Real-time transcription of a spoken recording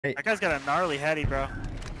Hey. That guy's got a gnarly heady, bro.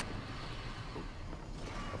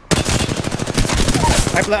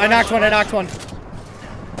 I knocked one. Fuse.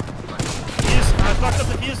 I fucked up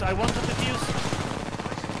the fuse. I one-up the fuse.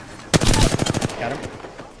 Got him.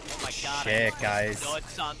 Oh my god. Shit, guys.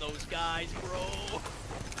 Nuts on those guys, bro.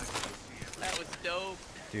 That was dope.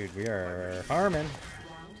 Dude, we are harming.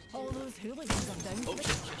 All those hooligans are down. Oh shit.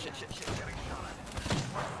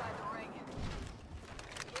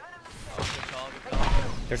 Oh, good call.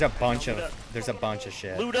 There's a bunch of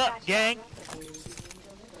shit. Loot up, gang.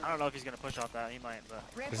 I don't know if he's gonna push off that. He might, but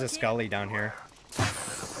There's a Scully down here.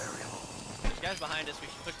 There's guys behind us. We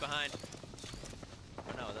should push behind.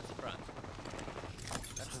 Oh no, that's the front.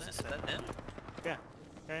 Is that him? yeah.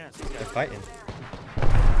 It's these They're guys. fighting.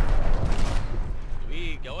 Do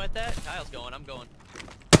we go at that? Kyle's going. I'm going.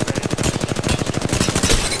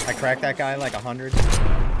 I cracked that guy like 100. Smoke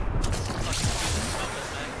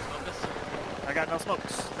us. I got no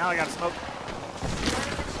smokes. Now I got a smoke.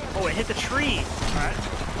 Oh, it hit the tree. All right.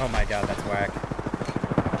 Oh my god, that's whack.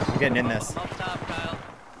 I'm getting in this. Up top, Kyle.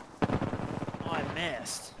 Oh, I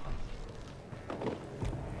missed.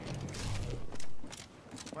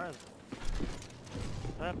 Where are they?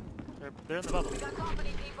 They're in the bubble.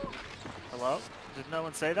 Hello? Did no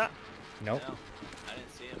one say that? Nope. No, I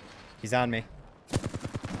didn't see him. He's on me.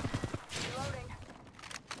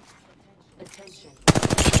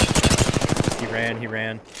 He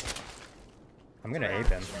ran. I'm gonna ape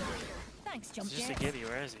him. Thanks, jump It's just a jet. gibby.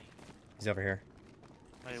 Where is he? He's over here.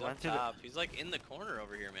 Oh, he He's went up to the. top. He's like in the corner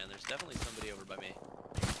over here, man. There's definitely somebody over by me.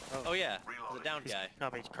 Oh yeah, there's a down He's guy.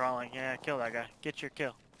 probably crawling. Yeah, kill that guy. Get your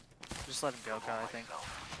kill. Just let him go, Kyle, I think.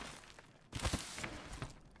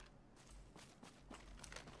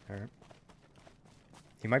 Alright.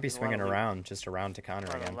 He might be There's a lot swinging of loot. around, just around to Connor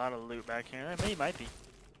A again. lot of loot back here. He might be.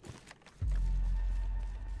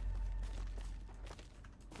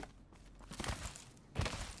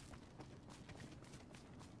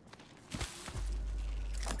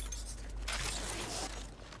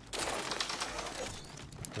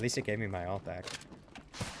 At least it gave me my ult back.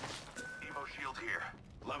 Evo shield here.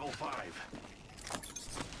 Level 5.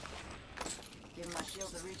 Give my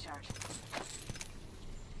shields a recharge.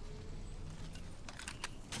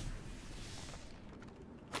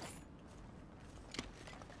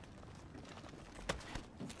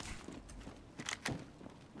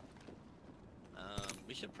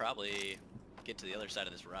 We should probably get to the other side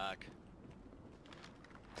of this rock.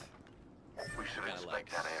 We should Kinda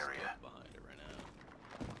inspect that area. stuck behind it right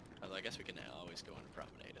now. Although I guess we can always go and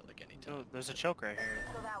promenade it like any Oh, time. there's a choke right here.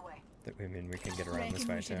 Go that way. I mean, we can get around this Reckon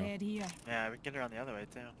we way should too. head here. Yeah, we can get around the other way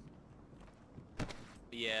too.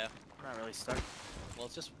 Yeah. I'm not really stuck. Well,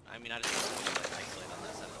 it's just. I mean, I just want to like isolate on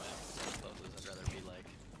that side of the map. I'd rather be like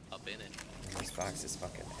up in it. This box is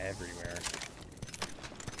fucking everywhere.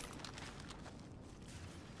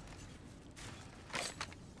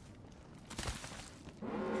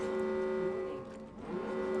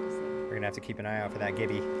 We're gonna have to keep an eye out for that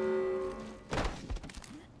Gibby.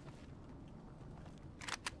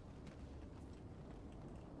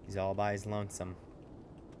 He's all by his lonesome.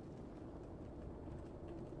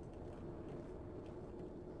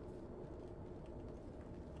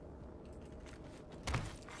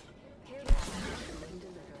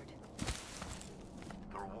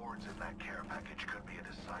 The rewards in that care package could be a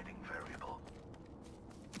deciding variable.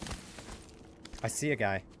 I see a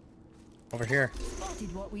guy. Over here.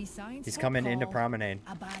 Spotted what we signed. He's coming into call Promenade.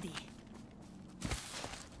 a baddie.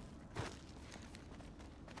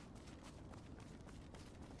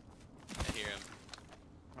 I hear him.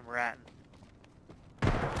 I'm ratting.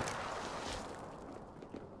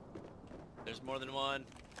 There's more than one.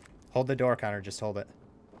 Hold the door, Connor. Just hold it.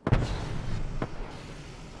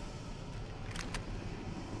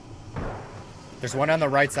 There's one on the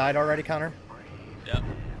right side already, Connor. Yep.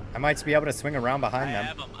 I might be able to swing around behind I them.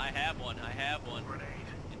 have him. I have one.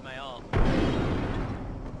 In my ult. Gas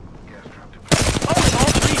trap to Oh,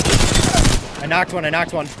 all three! I knocked one. Take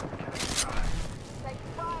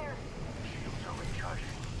fire. shields are recharging.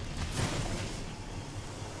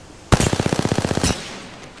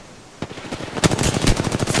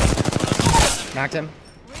 Knocked him.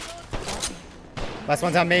 Last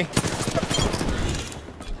one's on me.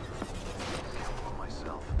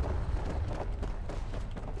 Myself.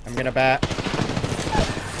 I'm gonna bat.